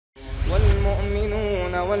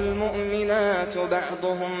والمؤمنات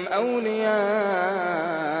بعضهم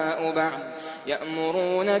أولياء بعض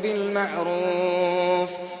يأمرون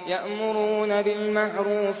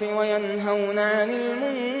بالمعروف وينهون عن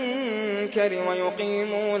المنكر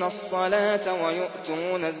ويقيمون الصلاة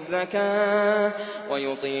ويؤتون الزكاة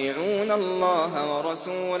ويطيعون الله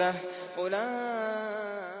ورسوله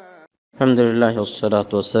الحمد لله والصلاة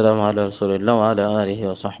والسلام على رسول الله وعلى آله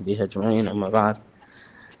وصحبه أجمعين أما بعد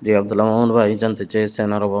জি আব্দুল্লাহ মামুন ভাই জানতে চেয়েছেন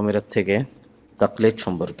আরব আমিরাত থেকে তাকলিদ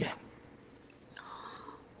সম্পর্কে।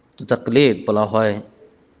 তো তাকলিদ বলা হয়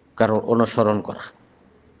কারোর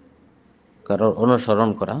অনুসরণ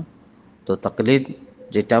করা। তো তাকলিদ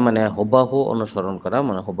যেটা মানে হুবাহু অনুসরণ করা,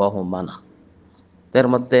 মানে হুবাহু মানা। এর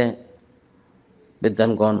মধ্যে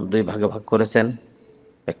বিদ্বানগণ দুই ভাগে ভাগ করেছেন।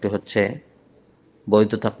 একটি হচ্ছে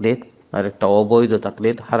বৈধ তাকলিদ আর একটা অবৈধ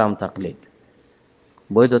তাকলিদ, হারাম তাকলিদ।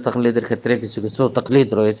 বৈধ তাকলিদের ক্ষেত্রে কিছু কিছু তাকলিদ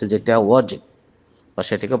রয়েছে যেটা ওয়াজিব, বা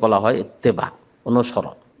সেটাকে বলা হয় ইত্তেবা,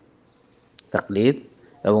 অনুসরণ। তাকলিদ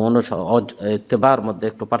এবং ইত্তেবার মধ্যে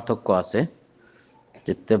একটু পার্থক্য আছে।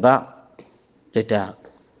 ইত্তেবা যেটা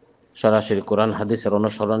সরাসরি কোরআন হাদিসের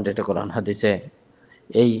অনুসরণ, যেটা কোরআন হাদিসে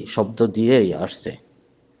এই শব্দ দিয়েই আসছে,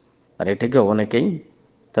 আর এটাকে অনেকেই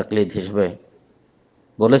তাকলিদ হিসেবে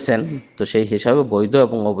বলেছেন। তো সেই হিসাবে বৈধ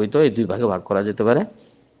এবং অবৈধ এই দুই ভাগে ভাগ করা যেতে পারে।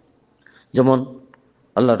 যেমন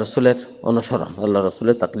আল্লাহ রসুলের অনুসরণ, আল্লাহ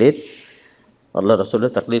রসুলের তাকলিদ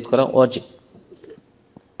করা ওয়াজিব।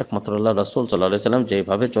 একমাত্র আল্লাহ রসুল সাল্লাল্লাহু আলাইহি ওয়াসাল্লাম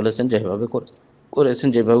যেভাবে চলেছেন, যেভাবে করেছেন,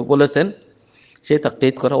 যেভাবে বলেছেন, সেই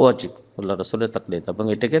তাকলিদ করা ওয়াজিব, আল্লাহ রসুলের তাকলিদ। এবং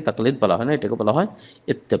এটাকে তাকলিদ বলা হয় না, এটাকে বলা হয়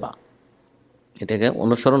ইত্তেবা, এটাকে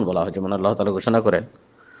অনুসরণ বলা হয়। যেমন আল্লাহ তাআলা ঘোষণা করেন,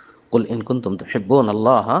 কুল ইন কুনতুম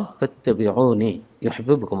তুহিব্বুনাল্লাহা ফাত্তাবিউনি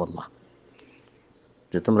ইউহিব্বুকুমুল্লাহ,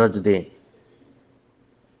 যে তোমরা যদি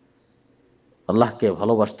আল্লাহকে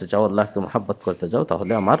ভালোবাসতে চাও, আল্লাহকে মহব্বত করতে চাও,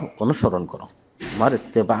 তাহলে আমার অনুসরণ করো, আমার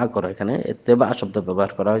ইত্তেবা করো। এখানে ইত্তেবা শব্দ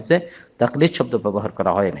ব্যবহার করা হয়েছে, তাকলিদ শব্দ ব্যবহার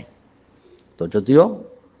করা হয় নাই। তো যদিও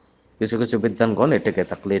কিছু কিছু বিদ্বানগণ এটাকে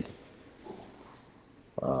তাকলিদ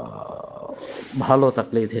ভালো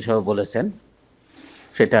তাকলিদ হিসেবে বলেছেন,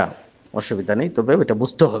 সেটা অসুবিধা নেই, তবে এটা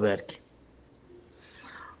বুঝতে হবে আর কি।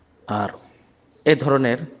 আর এ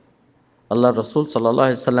ধরনের আল্লাহ রসুল সাল্লাল্লাহু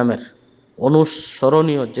আলাইহি সাল্লামের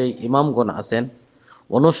অনুসরণীয় যেই ইমামগণ আছেন,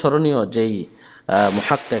 অনুসরণীয় যেই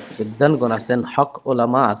মুহাক্কিক বিদ্বানগণ আছেন, হক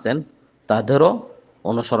ওলামা আছেন, তাদেরও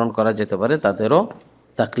অনুসরণ করা যেতে পারে, তাদেরও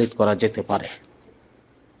তাকলিদ করা যেতে পারে।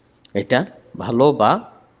 এটা ভালো বা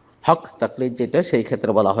হক তাকলিদ যেটা, সেই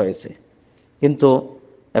ক্ষেত্রে বলা হয়েছে। কিন্তু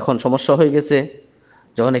এখন সমস্যা হয়ে গেছে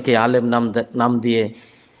যে অনেকে আলেম নাম দিয়ে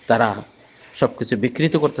তারা সব কিছু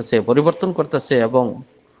বিকৃত করতেছে, পরিবর্তন করতেছে, এবং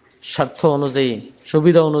স্বার্থ অনুযায়ী,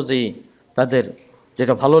 সুবিধা অনুযায়ী তাদের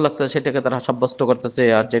যেটা ভালো লাগতেছে সেটাকে তারা সাব্যস্ত করতেছে,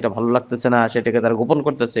 আর যেটা ভালো লাগতেছে না সেটাকে তারা গোপন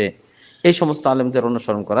করতেছে। এই সমস্ত আলেমদের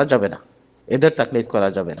অনুসরণ করা যাবে না, এদের তাকলিদ করা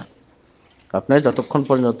যাবে না। আপনি যতক্ষণ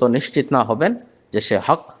পর্যন্ত নিশ্চিত না হবেন যে সে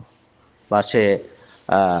হক বা সে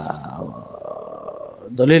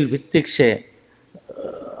দলিল ভিত্তিক সে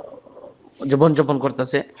জীবনযাপন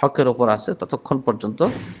করতেছে, হকের ওপর আছে, ততক্ষণ পর্যন্ত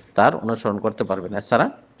তার অনুসরণ করতে পারবে না। এছাড়া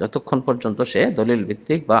যতক্ষণ পর্যন্ত সে দলিল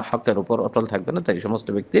ভিত্তিক বা হকের উপর অটল থাকবে না, তাই সমস্ত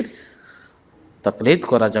ব্যক্তির তাকলিদ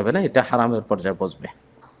করা যাবে না, এটা হারামের পর্যায়ে বসবে।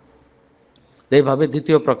 এইভাবে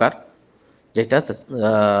দ্বিতীয় প্রকার যেটা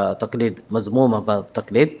তাকলিদ মজমুমা বা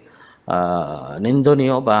তাকলিদ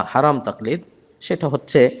নিন্দনীয় বা হারাম তাকলিদ, সেটা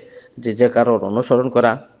হচ্ছে যে কারোর অনুসরণ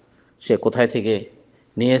করা, সে কোথায় থেকে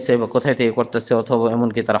নিয়েছে বা কোথায় থেকে করতেছে, অথবা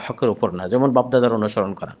এমনকি তারা হকের উপর না। যেমন বাপদাদার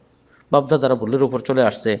অনুসরণ করা, বাপদাদারা ভুলের উপর চলে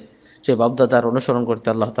আসছে, সেই বাপদাদার অনুসরণ করতে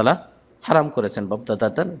আল্লাহ তাআলা হারাম করেছেন।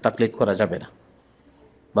 বাপদাদার তাকলিদ করা যাবে না,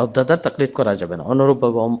 বাপদাদার তাকলিদ করা যাবে না।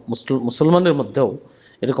 অনুরূপভাবে মুসলমানের মধ্যেও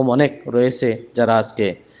এরকম অনেক রয়েছে যারা আজকে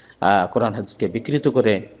কোরআন হাদিসকে বিকৃত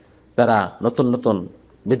করে, তারা নতুন নতুন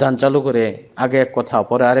বিধান চালু করে, আগে এক কথা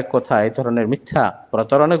পরে আরেক কথা, এই ধরনের মিথ্যা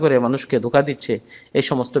প্রতারণা করে মানুষকে ধোঁকা দিচ্ছে। এই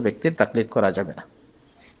সমস্ত ব্যক্তির তাকলিদ করা যাবে না।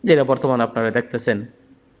 যেটা বর্তমানে আপনারা দেখতেছেন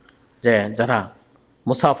যে যারা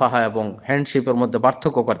মুসাফাহা এবং হ্যান্ডশিপের মধ্যে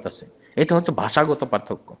পার্থক্য করতেছে, এটা হচ্ছে ভাষাগত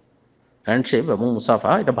পার্থক্য। হ্যান্ডশিপ এবং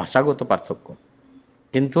মুসাফাহা এটা ভাষাগত পার্থক্য,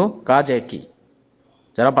 কিন্তু কাজ একই।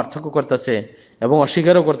 যারা পার্থক্য করতেছে এবং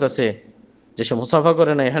অস্বীকারও করতেছে যে সে মুসাফা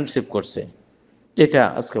করে না, হ্যান্ডশিপ করছে, যেটা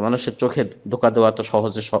আজকে মানুষের চোখে ধোঁকা দেওয়া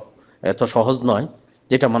এত সহজ নয়,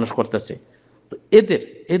 যেটা মানুষ করতেছে। তো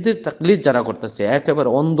এদের তাকলিদ যারা করতেছে একেবারে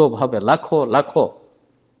অন্ধভাবে, লাখো লাখো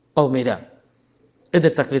কওমীরা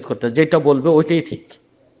এদের তাকলিদ করতে, যেটা বলবে ওইটাই ঠিক।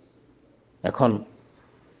 এখন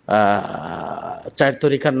চার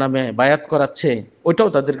তরিকার নামে বায়াত করাচ্ছে, ওইটাও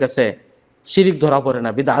তাদের কাছে শিরিক ধরা পড়ে না,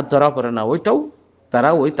 বিদআত ধরা পড়ে না। ওইটাও তারা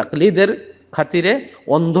ওই তাকলিদের খাতিরে,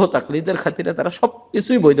 অন্ধ তাকলিদের খাতিরে তারা সব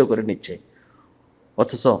কিছুই বৈধ করে নিচ্ছে।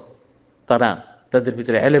 অথচ তারা তাদের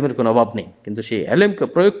ভিতরে এলেমের কোনো অভাব নেই, কিন্তু সেই এলেমকে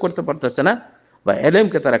প্রয়োগ করতে পারতেছে না বা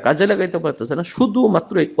এলেমকে তারা কাজে লাগাইতে পারতেছে না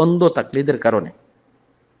শুধুমাত্র এই অন্ধ তাকলিদের কারণে।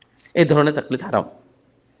 এই ধরনের তাকলিদ হারাম,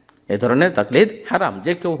 এই ধরনের তাকলিদ হারাম।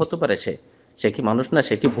 যে কেউ হতে পারে, সে সে কি মানুষ না?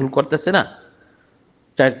 সে কি ভুল করতেছে না?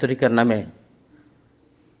 চার তরিকার নামে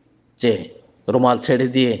যে রুমাল ছেড়ে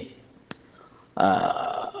দিয়ে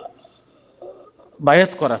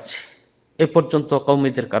বায়াত করাচ্ছে, এ পর্যন্ত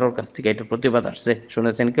কওমীদের কারোর কাছ থেকে এটা প্রতিবাদ আসছে?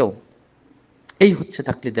 শুনেছেন কেউ? এই হচ্ছে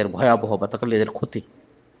তাকলিদের ভয়াবহ বা তাকলিদের ক্ষতি।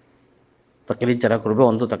 তাকলিদ যারা করবে,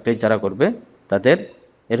 অন্ধ তাকলিদ যারা করবে, তাদের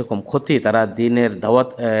এরকম ক্ষতি। তারা দ্বীনের দাওয়াত,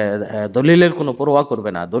 দলিলের কোনো পরোয়া করবে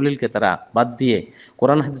না। দলিলকে তারা বাদ দিয়ে,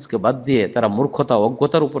 কোরআন হাদিসকে বাদ দিয়ে তারা মূর্খতা,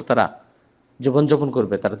 অজ্ঞতার উপর তারা জীবনযাপন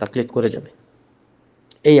করবে, তারা তাকলিদ করে যাবে।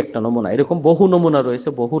 এই একটা নমুনা। এরকম বহু নমুনা রয়েছে,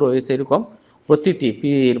 বহু রয়েছে এরকম। প্রতিটি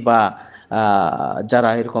পীর বা যারা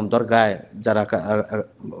এরকম দরগায় যারা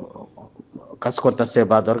কাজ করতেছে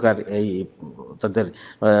বা দরগার এই তাদের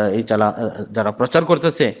এই যারা প্রচার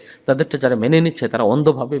করতেছে, তাদেরটা যারা মেনে নিচ্ছে, তারা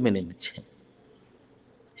অন্ধভাবে মেনে নিচ্ছে।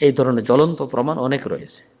 এই ধরনের জ্বলন্ত প্রমাণ অনেক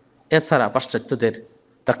রয়েছে। এছাড়া পাশ্চাত্যদের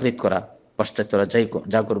তাকলিদ করা, পাশ্চাত্যরা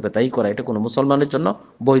যা করবে তাই করা, এটা কোনো মুসলমানের জন্য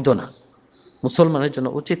বৈধ না, মুসলমানের জন্য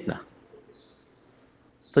উচিত না।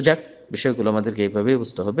 তো যাক, বিষয়গুলো আমাদেরকে এইভাবেই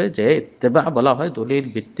বুঝতে হবে যে ইত্তেবা বলা হয় দলিল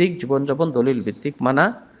ভিত্তিক জীবনযাপন, দলিল ভিত্তিক মানা,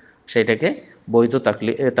 সেটাকে বৈধ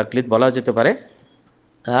তাকলিদ বলা যেতে পারে।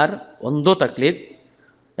 আর অন্ধ তাকলিদ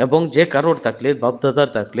এবং যে কারোর তাকলিদ, বাপদাদার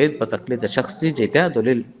তাকলিদ বা তাকলিদে শাখসি, যেটা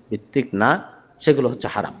দলিল ভিত্তিক না, সেগুলো হচ্ছে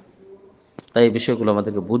হারাম। তাই এই বিষয়গুলো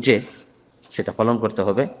আমাদেরকে বুঝে সেটা পালন করতে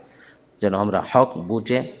হবে, যেন আমরা হক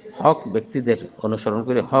বুঝে, হক ব্যক্তিদের অনুসরণ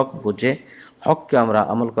করে, হক বুঝে হককে আমরা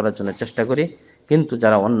আমল করার জন্য চেষ্টা করি। কিন্তু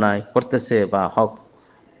যারা অন্যায় করতেছে বা হক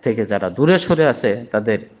থেকে যারা দূরে সরে আছে,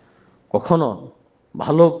 তাদের কখনো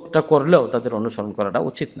ভালোটা করলেও তাদের অনুসরণ করাটা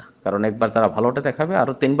উচিত না। কারণ একবার তারা ভালোটা দেখাবে,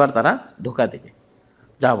 আরও তিনবার তারা ধোঁকা দেবে,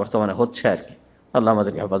 যা বর্তমানে হচ্ছে আর কি। আল্লাহ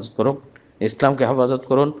আমাদেরকে হেফাজত করুন, ইসলামকে হেফাজত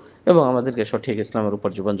করুন এবং আমাদেরকে সঠিক ইসলামের উপর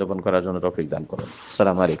জীবনযাপন করার জন্য তৌফিক দান করুন।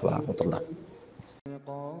 আসসালামু আলাইকুম ওয়া রাহমাতুল্লাহ।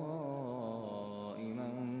 قائما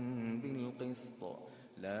بالقسط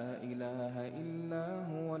لا إله إلا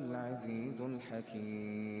هو العزيز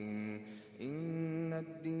الحكيم إن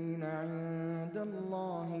الدين عند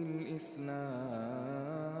الله الإسلام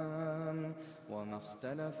وما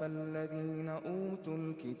اختلف الذين أوتوا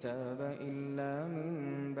الكتاب إلا من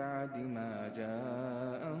بعد ما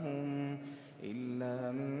جاءهم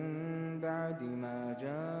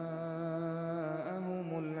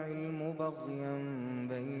العلم بغيا